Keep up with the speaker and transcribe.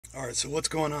All right, so what's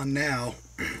going on now,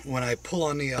 when I pull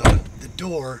on the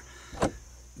door,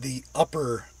 the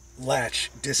upper latch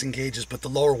disengages, but the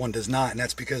lower one does not, and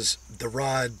that's because the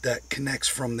rod that connects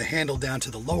from the handle down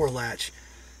to the lower latch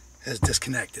has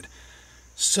disconnected.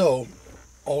 So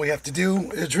all we have to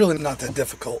do is really not that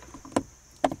difficult.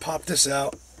 Pop this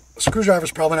out. A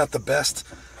screwdriver's probably not the best.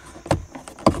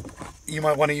 You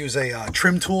might want to use a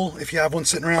trim tool if you have one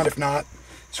sitting around. If not,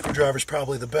 screwdriver's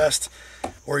probably the best.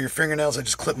 Or your fingernails. I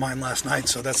just clipped mine last night,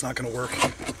 so that's not going to work.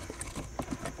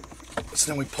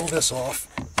 So then we pull this off.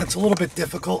 It's a little bit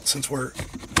difficult since we're,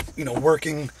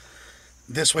 working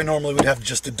this way. Normally we'd have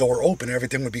just the door open and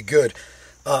everything would be good.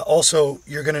 Also,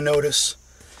 you're going to notice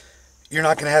you're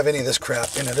not going to have any of this crap.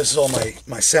 This is all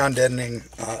my sound deadening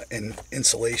and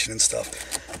insulation and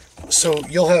stuff. So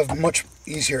you'll have much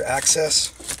easier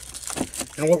access.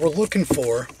 And what we're looking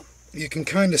for, you can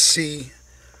kind of see,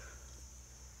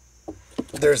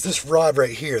 there's this rod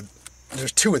right here.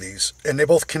 There's two of these, and they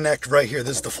both connect right here.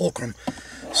 This is the fulcrum.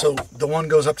 So the one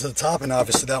goes up to the top, and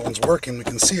obviously that one's working. We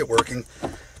can see it working.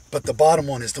 But the bottom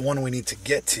one is the one we need to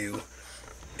get to.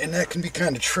 And that can be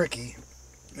kind of tricky.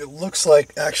 It looks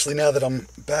like, actually, now that I'm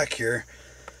back here,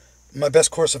 my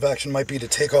best course of action might be to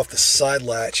take off the side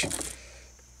latch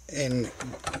and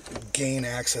gain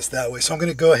access that way. So I'm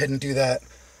going to go ahead and do that.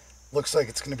 Looks like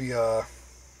it's going to be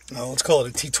let's call it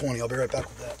a T20. I'll be right back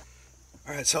with that.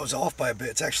 Alright, so I was off by a bit.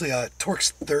 It's actually a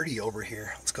Torx 30 over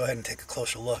here. Let's go ahead and take a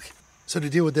closer look. So to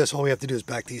deal with this, all we have to do is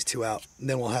back these two out, and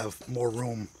then we'll have more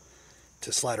room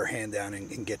to slide our hand down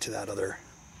and get to that other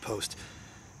post.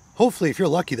 Hopefully, if you're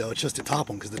lucky though, it's just the top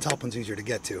one, because the top one's easier to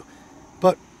get to.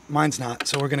 But mine's not,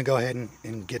 so we're going to go ahead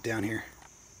and get down here.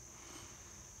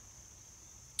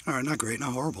 Alright, not great,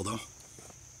 not horrible though.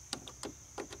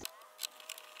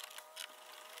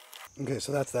 Okay,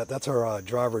 so that's that. That's our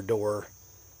driver door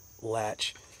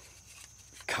latch.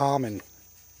 Common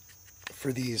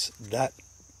for these, that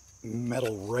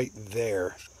metal right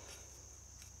there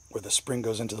where the spring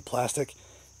goes into the plastic,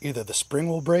 either the spring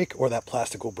will break or that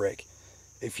plastic will break.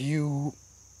 If you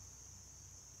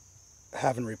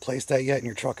haven't replaced that yet and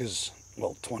your truck is,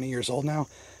 20 years old now,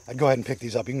 I'd go ahead and pick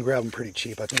these up. You can grab them pretty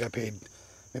cheap. I think I paid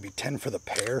maybe 10 for the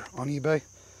pair on eBay.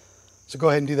 So go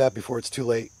ahead and do that before it's too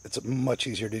late. It's much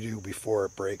easier to do before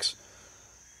it breaks,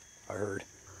 I heard.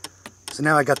 So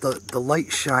now I got the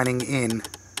light shining in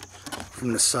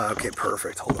from the side. Okay,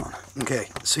 perfect. Hold on. Okay,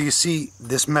 so you see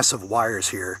this mess of wires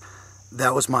here.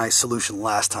 That was my solution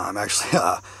last time. Actually,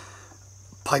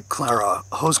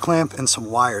 hose clamp and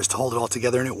some wires to hold it all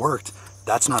together, and it worked.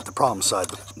 That's not the problem side.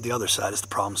 The other side is the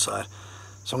problem side.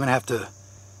 So I'm going to have to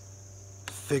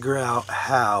figure out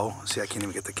how. See, I can't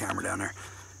even get the camera down there.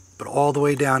 But all the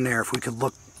way down there, if we could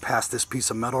look past this piece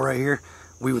of metal right here,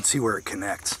 we would see where it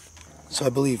connects. So I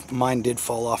believe mine did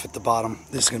fall off at the bottom.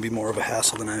 This is going to be more of a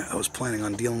hassle than I was planning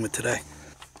on dealing with today.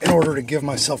 In order to give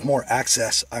myself more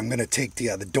access, I'm going to take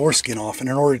the door skin off. And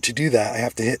in order to do that, I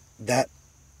have to hit that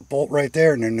bolt right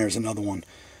there. And then there's another one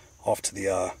off to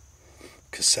the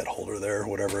cassette holder there,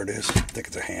 whatever it is. I think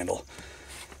it's a handle.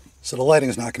 So the lighting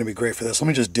is not going to be great for this. Let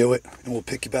me just do it, and we'll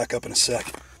pick you back up in a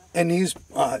sec. And these,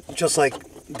 just like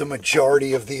the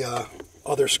majority of the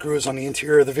other screws on the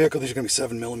interior of the vehicle, these are going to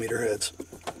be 7mm heads.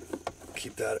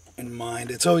 Keep that in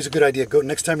mind. It's always a good idea. Go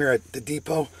next time you're at the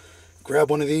depot, grab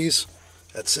one of these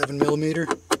at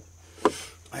 7mm.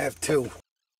 I have two.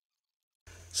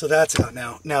 So that's out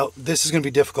now. Now this is going to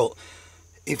be difficult.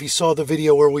 If you saw the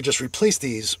video where we just replaced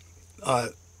these, I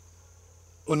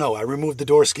removed the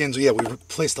door skins. Yeah, we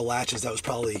replaced the latches. That was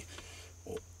probably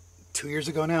 2 years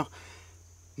ago now.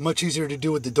 Much easier to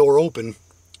do with the door open.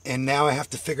 And now I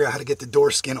have to figure out how to get the door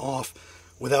skin off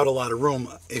without a lot of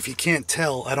room. If you can't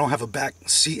tell, I don't have a back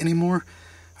seat anymore.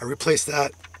 I replaced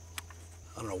that,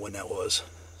 I don't know when that was,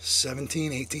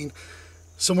 17, 18,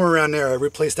 somewhere around there. I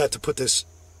replaced that to put this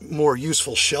more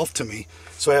useful shelf to me.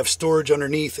 So I have storage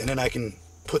underneath, and then I can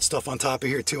put stuff on top of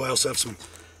here too. I also have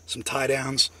some tie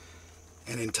downs,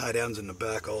 and then tie downs in the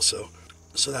back also.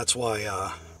 So that's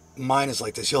why mine is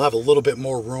like this. You'll have a little bit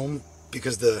more room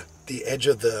because the edge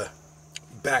of the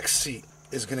back seat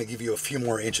is going to give you a few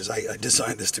more inches. I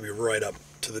designed this to be right up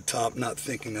to the top, not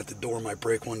thinking that the door might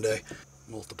break one day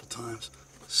multiple times.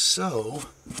 So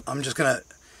I'm just going to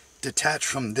detach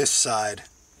from this side,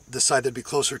 the side that'd be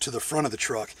closer to the front of the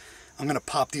truck. I'm going to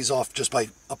pop these off just by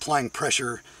applying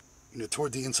pressure,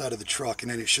 toward the inside of the truck,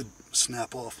 and then it should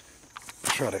snap off.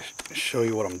 I'll try to show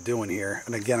you what I'm doing here.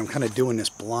 And again, I'm kind of doing this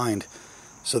blind.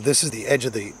 So this is the edge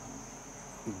of the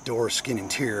door skin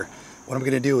interior. What I'm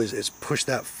going to do is push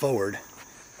that forward.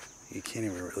 You can't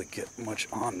even really get much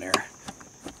on there.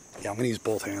 Yeah, I'm going to use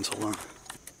both hands. Hold on.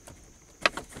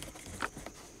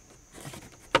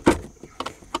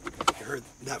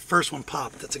 that first one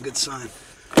popped. That's a good sign.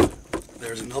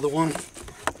 There's another one.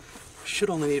 Should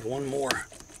only need one more.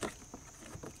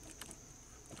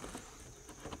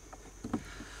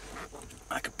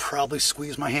 I could probably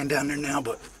squeeze my hand down there now,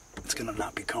 but it's gonna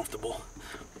not be comfortable.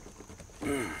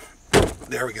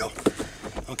 There we go.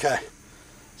 Okay.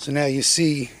 So now you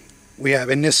see we have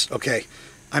in this, okay,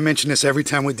 I mention this every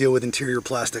time we deal with interior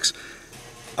plastics.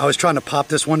 I was trying to pop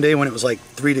this one day when it was like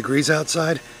 3 degrees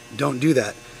outside. Don't do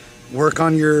that. Work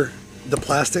on the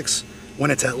plastics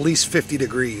when it's at least 50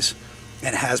 degrees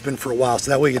and has been for a while,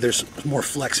 so that way there's more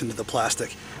flex into the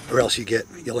plastic, or else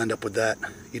you'll end up with that.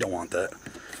 You don't want that.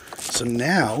 So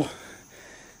now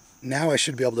I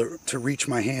should be able to reach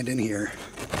my hand in here.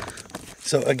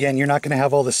 So again, you're not going to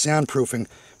have all the soundproofing,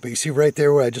 but you see right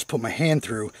there where I just put my hand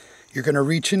through, you're going to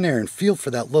reach in there and feel for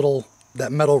that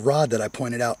metal rod that I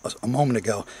pointed out a moment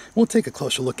ago. We'll take a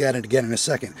closer look at it again in a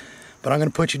second, but I'm going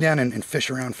to put you down and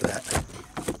fish around for that.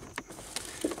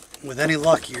 With any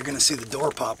luck, you're going to see the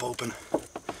door pop open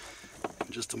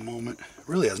in just a moment. It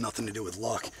really has nothing to do with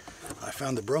luck. I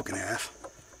found the broken half.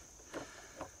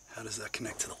 How does that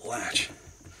connect to the latch?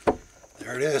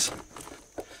 There it is.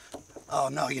 Oh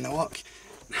no, you know what?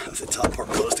 The top part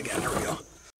closed again. There we go.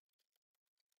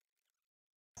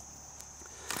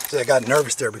 See, I got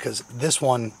nervous there because this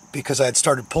one, because I had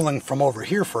started pulling from over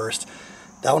here first,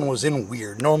 that one was in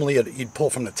weird. Normally you'd pull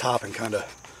from the top and kind of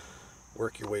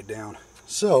work your way down.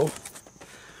 So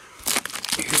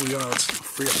here we are. Let's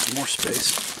free up some more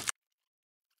space.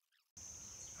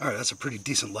 All right, that's a pretty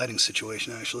decent lighting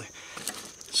situation actually.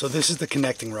 So this is the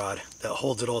connecting rod that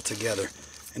holds it all together.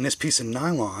 And this piece of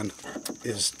nylon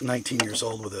is 19 years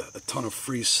old with a ton of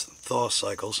freeze-thaw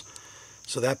cycles.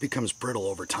 So that becomes brittle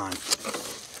over time.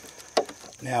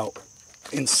 Now,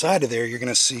 inside of there, you're going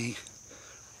to see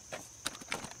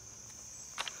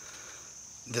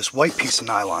this white piece of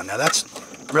nylon. Now that's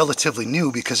relatively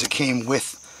new because it came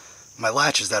with my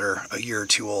latches that are a year or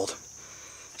two old.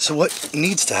 So what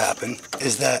needs to happen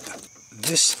is that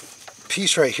this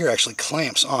piece right here actually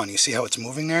clamps on. You see how it's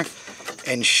moving there?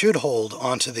 And should hold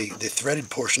onto the threaded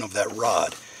portion of that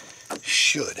rod.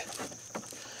 Should.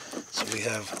 So we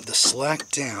have the slack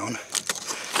down.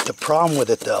 The problem with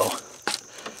it though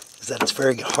is that it's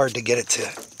very hard to get it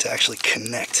to actually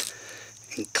connect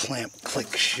and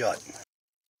click shut.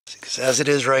 Because as it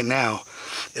is right now,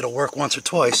 it'll work once or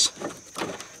twice.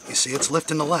 You see it's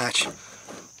lifting the latch,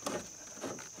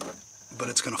 but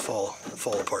it's going to fall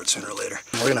apart sooner or later.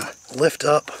 We're going to lift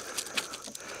up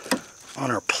on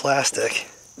our plastic,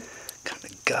 kind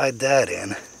of guide that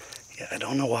in. Yeah, I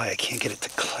don't know why I can't get it to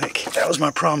click. That was my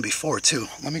problem before too.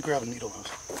 Let me grab a needle nose.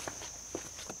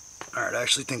 Alright, I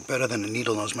actually think better than a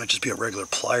needle nose might just be a regular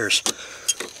pliers.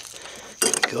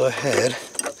 Go ahead.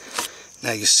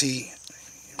 Now you see,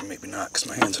 maybe not because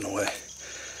my hand's in the way,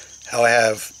 how I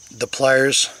have the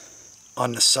pliers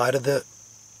on the side of the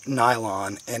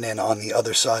nylon and then on the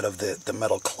other side of the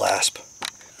metal clasp.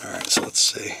 Alright, so let's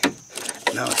see.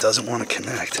 No, it doesn't want to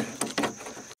connect.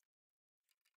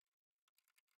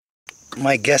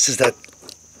 My guess is that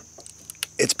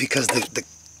it's because the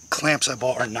clamps I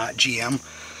bought are not GM.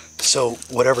 So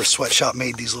whatever sweatshop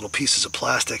made these little pieces of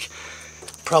plastic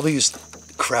probably used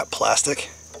crap plastic.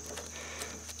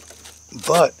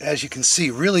 But as you can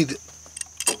see, really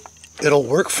it'll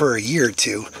work for a year or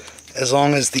two as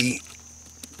long as the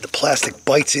plastic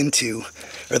bites into,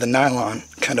 or the nylon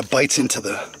kind of bites into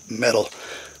the metal,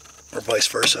 or vice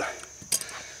versa.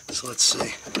 So let's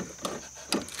see.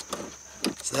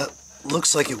 So that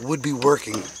looks like it would be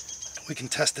working. We can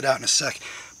test it out in a sec.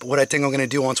 But what I think I'm going to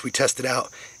do once we test it out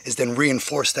is then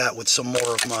reinforce that with some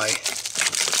more of my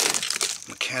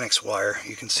mechanics wire.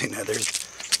 You can see now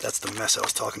that's the mess I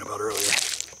was talking about earlier.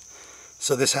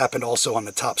 So this happened also on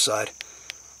the top side.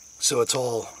 So it's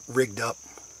all rigged up.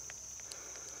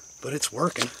 But it's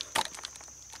working.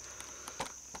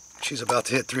 She's about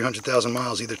to hit 300,000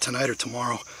 miles either tonight or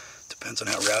tomorrow. Depends on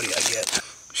how rowdy I get.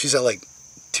 She's at like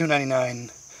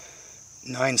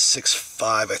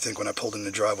 299,965 I think when I pulled in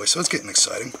the driveway, so it's getting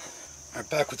exciting. Alright,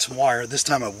 back with some wire. This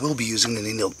time I will be using the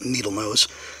needle nose.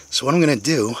 So what I'm going to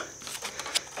do,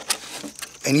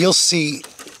 and you'll see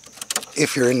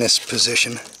if you're in this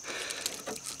position,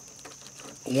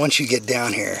 once you get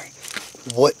down here,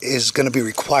 what is going to be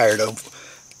required of,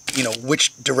 you know,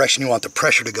 which direction you want the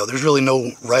pressure to go. There's really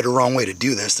no right or wrong way to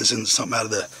do this. This isn't something out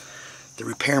of the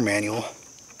repair manual.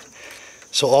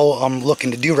 So all I'm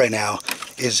looking to do right now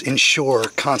is ensure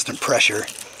constant pressure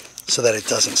so that it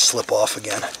doesn't slip off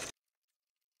again.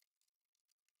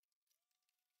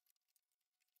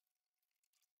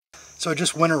 So I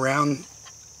just went around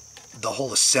the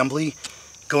whole assembly,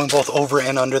 going both over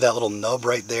and under that little nub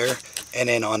right there, and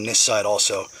then on this side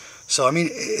also. So I mean,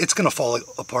 it's gonna fall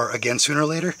apart again sooner or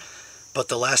later, but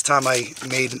the last time I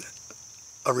made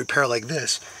a repair like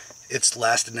this, it's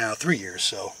lasted now 3 years,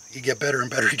 so you get better and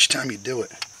better each time you do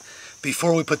it.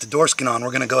 Before we put the door skin on,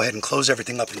 we're gonna go ahead and close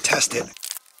everything up and test it.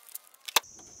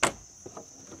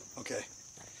 Okay,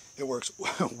 it works.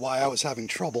 Why I was having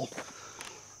trouble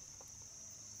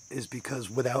is because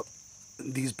without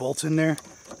these bolts in there,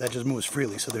 that just moves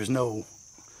freely, so there's no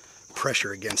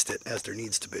pressure against it as there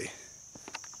needs to be.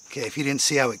 Okay, if you didn't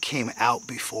see how it came out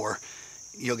before,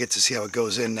 you'll get to see how it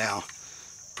goes in now.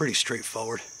 Pretty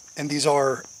straightforward. And these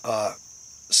are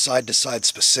side to side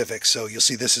specific, so you'll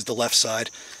see this is the left side.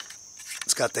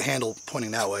 It's got the handle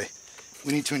pointing that way.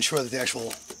 We need to ensure that the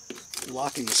actual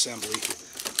locking assembly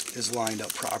is lined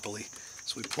up properly.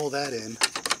 So we pull that in,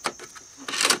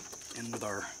 and with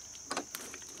our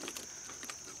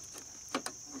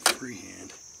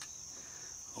freehand,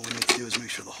 all we need to do is make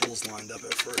sure the hole's lined up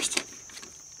at first.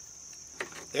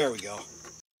 There we go.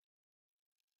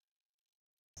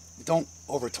 Don't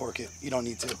over torque it, you don't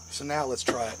need to. So now let's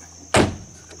try it.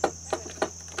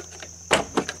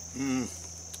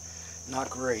 Not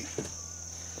great.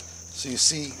 So you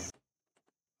see,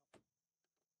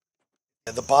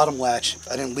 the bottom latch,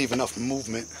 I didn't leave enough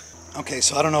movement. Okay,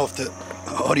 so I don't know if the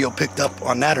audio picked up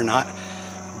on that or not,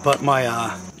 but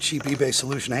my cheap eBay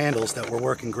solution handles that were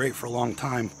working great for a long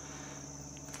time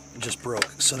just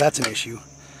broke. So that's an issue.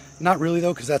 Not really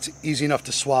though, because that's easy enough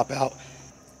to swap out.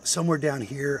 Somewhere down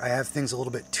here, I have things a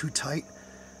little bit too tight.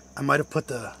 I might have put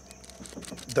the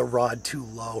rod too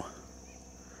low.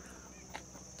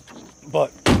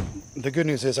 But the good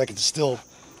news is I can still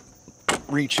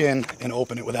reach in and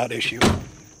open it without issue.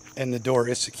 And the door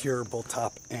is secure, both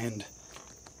top and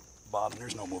bottom.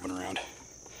 There's no moving around.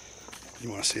 You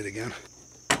want to see it again?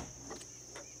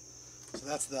 So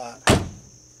that's that.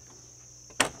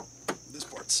 This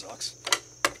part sucks.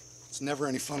 It's never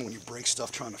any fun when you break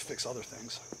stuff trying to fix other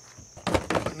things.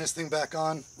 Putting this thing back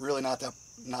on, really not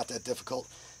that difficult.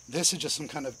 This is just some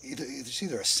kind of, it's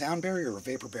either a sound barrier or a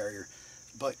vapor barrier,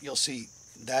 but you'll see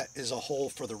that is a hole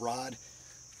for the rod.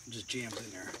 It just jams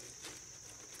in there.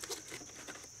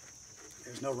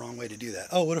 There's no wrong way to do that.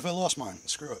 Oh, what if I lost mine?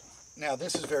 Screw it. Now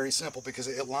this is very simple because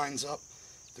it lines up.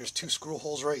 There's 2 screw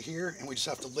holes right here, and we just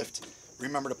have to lift.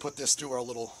 Remember to put this through our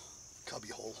little cubby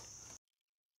hole.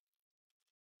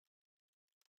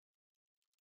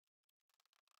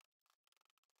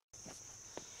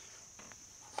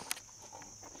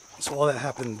 So all that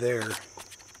happened there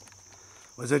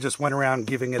was I just went around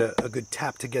giving it a good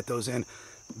tap to get those in.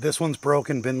 This one's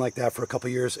broken, been like that for a couple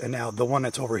years, and now the one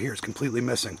that's over here is completely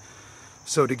missing.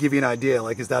 So to give you an idea,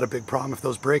 like, is that a big problem if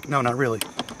those break? No, not really.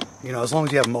 You know, as long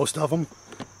as you have most of them,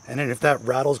 and then if that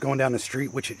rattles going down the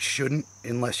street, which it shouldn't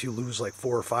unless you lose like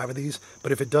 4 or 5 of these,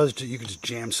 but if it does, you can just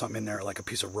jam something in there like a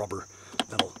piece of rubber.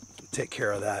 That'll take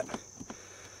care of that.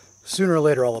 Sooner or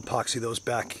later I'll epoxy those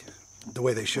back the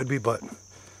way they should be, but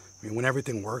I mean, when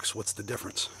everything works, what's the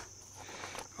difference?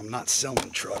 I'm not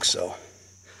selling trucks, so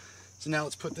now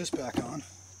let's put this back on.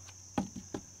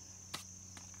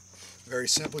 Very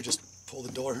simple, just pull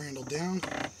the door handle down,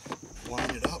 line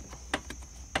it up.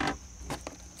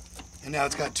 And now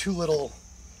it's got 2 little,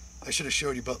 I should have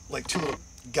showed you, but like 2 little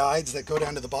guides that go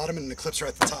down to the bottom, and the clips are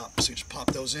at the top. So you just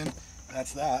pop those in.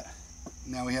 That's that.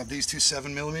 Now we have these 2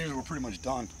 7mm, we're pretty much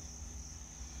done.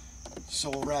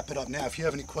 So we'll wrap it up now. If you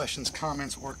have any questions,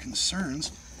 comments, or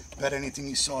concerns about anything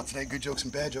you saw today, good jokes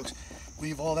and bad jokes,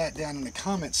 leave all that down in the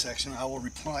comment section. I will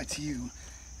reply to you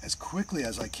as quickly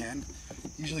as I can.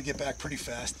 Usually get back pretty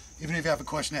fast. Even if you have a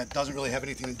question that doesn't really have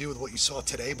anything to do with what you saw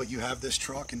today, but you have this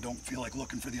truck and don't feel like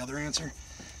looking for the other answer,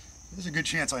 there's a good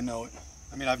chance I know it.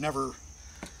 I mean, I've never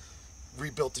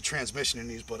rebuilt the transmission in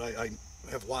these, but I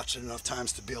have watched it enough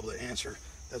times to be able to answer.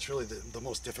 That's really the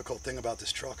most difficult thing about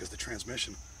this truck is the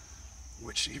transmission,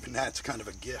 which even that's kind of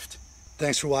a gift.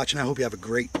 Thanks for watching. I hope you have a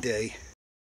great day.